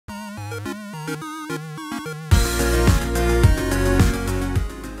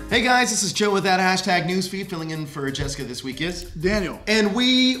Hey guys, this is Joe with that hashtag newsfeed, filling in for Jessica this week is Daniel. And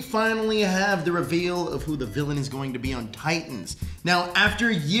we finally have the reveal of who the villain is going to be on Titans. Now,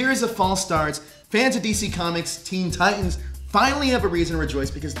 after years of false starts, fans of DC Comics' Teen Titans finally have a reason to rejoice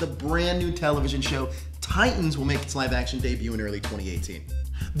because the brand new television show Titans will make its live-action debut in early 2018.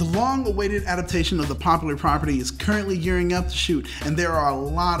 The long-awaited adaptation of the popular property is currently gearing up to shoot, and there are a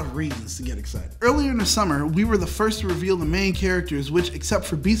lot of reasons to get excited. Earlier in the summer, we were the first to reveal the main characters, which, except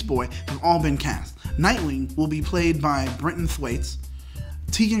for Beast Boy, have all been cast. Nightwing will be played by Brenton Thwaites,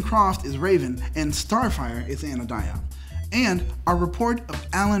 Teagan Croft is Raven, and Starfire is Diop. And our report of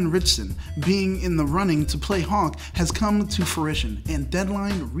Alan Ritchson being in the running to play Hawk has come to fruition, and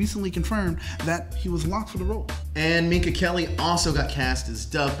Deadline recently confirmed that he was locked for the role. And Minka Kelly also got cast as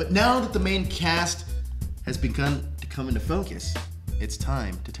Dove, but now that the main cast has begun to come into focus, it's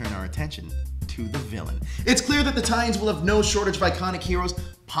time to turn our attention to the villain. It's clear that the Titans will have no shortage of iconic heroes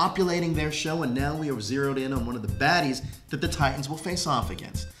populating their show, and now we have zeroed in on one of the baddies that the Titans will face off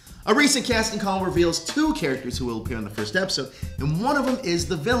against. A recent casting call reveals two characters who will appear in the first episode, and one of them is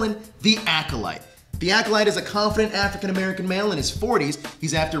the villain, the Acolyte. The Acolyte is a confident African-American male in his 40s.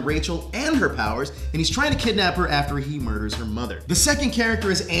 He's after Rachel and her powers, and he's trying to kidnap her after he murders her mother. The second character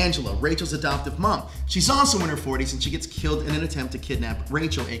is Angela, Rachel's adoptive mom. She's also in her 40s, and she gets killed in an attempt to kidnap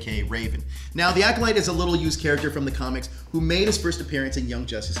Rachel, aka Raven. Now, the Acolyte is a little-used character from the comics who made his first appearance in Young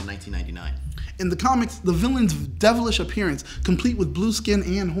Justice in 1999. In the comics, the villain's devilish appearance, complete with blue skin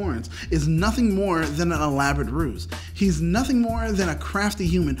and horns, is nothing more than an elaborate ruse. He's nothing more than a crafty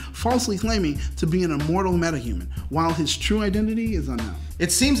human falsely claiming to be an immortal metahuman, while his true identity is unknown.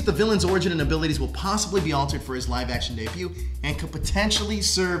 It seems that the villain's origin and abilities will possibly be altered for his live-action debut and could potentially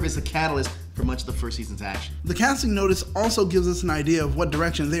serve as the catalyst for much of the first season's action. The casting notice also gives us an idea of what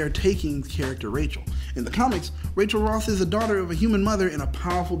direction they are taking the character Rachel. In the comics, Rachel Roth is the daughter of a human mother and a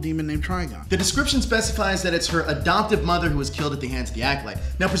powerful demon named Trigon. The description specifies that it's her adoptive mother who was killed at the hands of the Acolyte.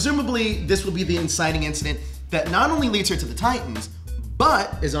 Now, presumably, this will be the inciting incident that not only leads her to the Titans,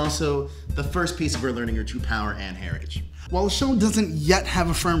 but is also the first piece of her learning her true power and heritage. While the show doesn't yet have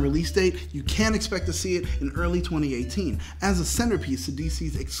a firm release date, you can expect to see it in early 2018 as a centerpiece to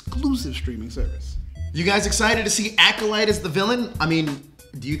DC's exclusive streaming service. You guys excited to see Acolyte as the villain? I mean,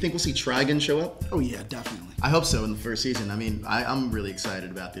 do you think we'll see Trigon show up? Oh yeah, definitely. I hope so in the first season. I mean, I'm really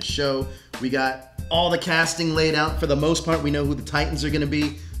excited about this show. We got all the casting laid out. For the most part, we know who the Titans are going to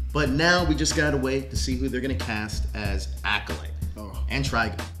be, but now we just gotta wait to see who they're going to cast as Acolyte and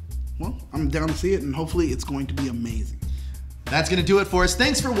Trigon. Well, I'm down to see it, and hopefully it's going to be amazing. That's going to do it for us.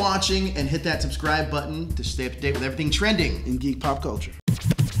 Thanks for watching, and hit that subscribe button to stay up to date with everything trending in geek pop culture.